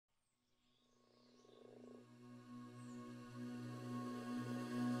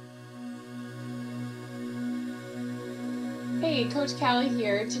Hey, Coach Callie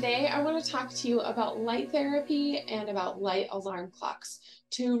here. Today I want to talk to you about light therapy and about light alarm clocks,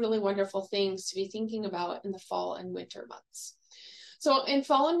 two really wonderful things to be thinking about in the fall and winter months. So in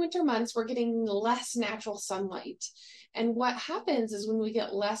fall and winter months, we're getting less natural sunlight. And what happens is when we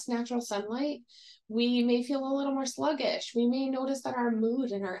get less natural sunlight, we may feel a little more sluggish. We may notice that our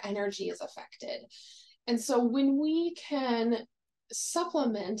mood and our energy is affected. And so when we can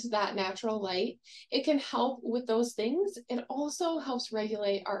supplement that natural light, it can help with those things. It also helps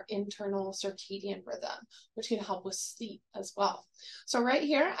regulate our internal circadian rhythm, which can help with sleep as well. So right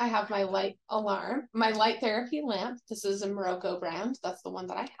here, I have my light alarm, my light therapy lamp. This is a Morocco brand. That's the one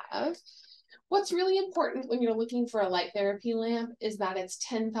that I have. What's really important when you're looking for a light therapy lamp is that it's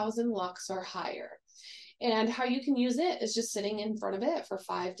 10,000 lux or higher. And how you can use it is just sitting in front of it for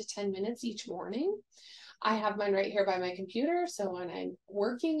 5 to 10 minutes each morning. I have mine right here by my computer, so when I'm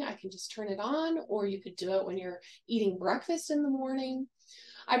working, I can just turn it on, or you could do it when you're eating breakfast in the morning.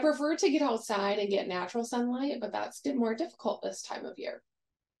 I prefer to get outside and get natural sunlight, but that's more difficult this time of year.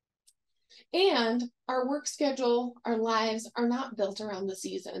 And our work schedule, our lives are not built around the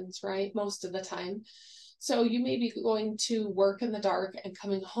seasons, right? Most of the time. So you may be going to work in the dark and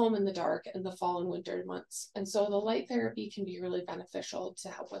coming home in the dark in the fall and winter months. And so the light therapy can be really beneficial to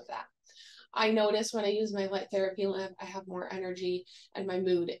help with that. I notice when I use my light therapy lamp, I have more energy and my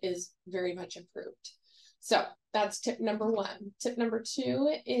mood is very much improved. So that's tip number one. Tip number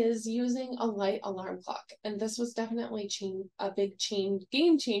two is using a light alarm clock. And this was definitely a big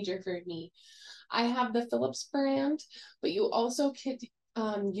game changer for me. I have the Philips brand, but you also could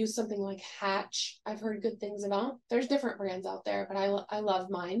use something like Hatch. I've heard good things about. There's different brands out there, but I love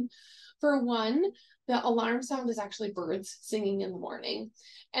mine. For one, the alarm sound is actually birds singing in the morning.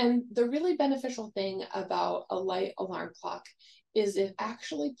 And the really beneficial thing about a light alarm clock is it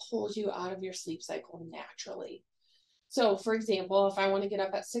actually pulls you out of your sleep cycle naturally. So for example, if I want to get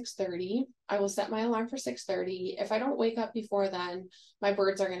up at 6:30, I will set my alarm for 6:30. If I don't wake up before then, my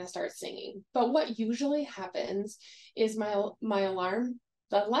birds are going to start singing. But what usually happens is my alarm,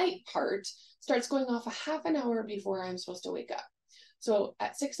 the light part, starts going off a half an hour before I'm supposed to wake up. So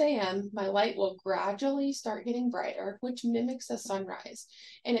at 6 a.m., my light will gradually start getting brighter, which mimics a sunrise,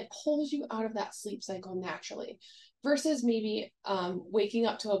 and it pulls you out of that sleep cycle naturally versus maybe waking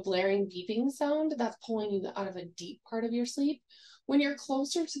up to a blaring beeping sound that's pulling you out of a deep part of your sleep. When you're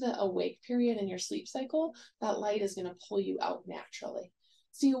closer to the awake period in your sleep cycle, that light is going to pull you out naturally.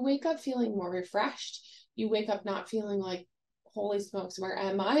 So you wake up feeling more refreshed. You wake up not feeling like, holy smokes, where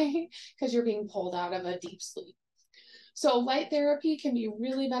am I? Because you're being pulled out of a deep sleep. So light therapy can be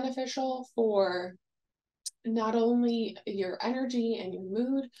really beneficial for not only your energy and your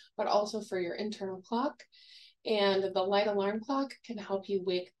mood, but also for your internal clock. And the light alarm clock can help you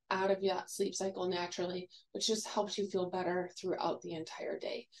wake out of that sleep cycle naturally, which just helps you feel better throughout the entire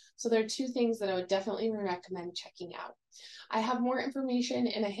day. So there are two things that I would definitely recommend checking out. I have more information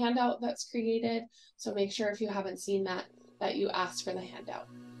in a handout that's created, so make sure if you haven't seen that, that you ask for the handout.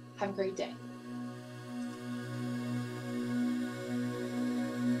 Have a great day.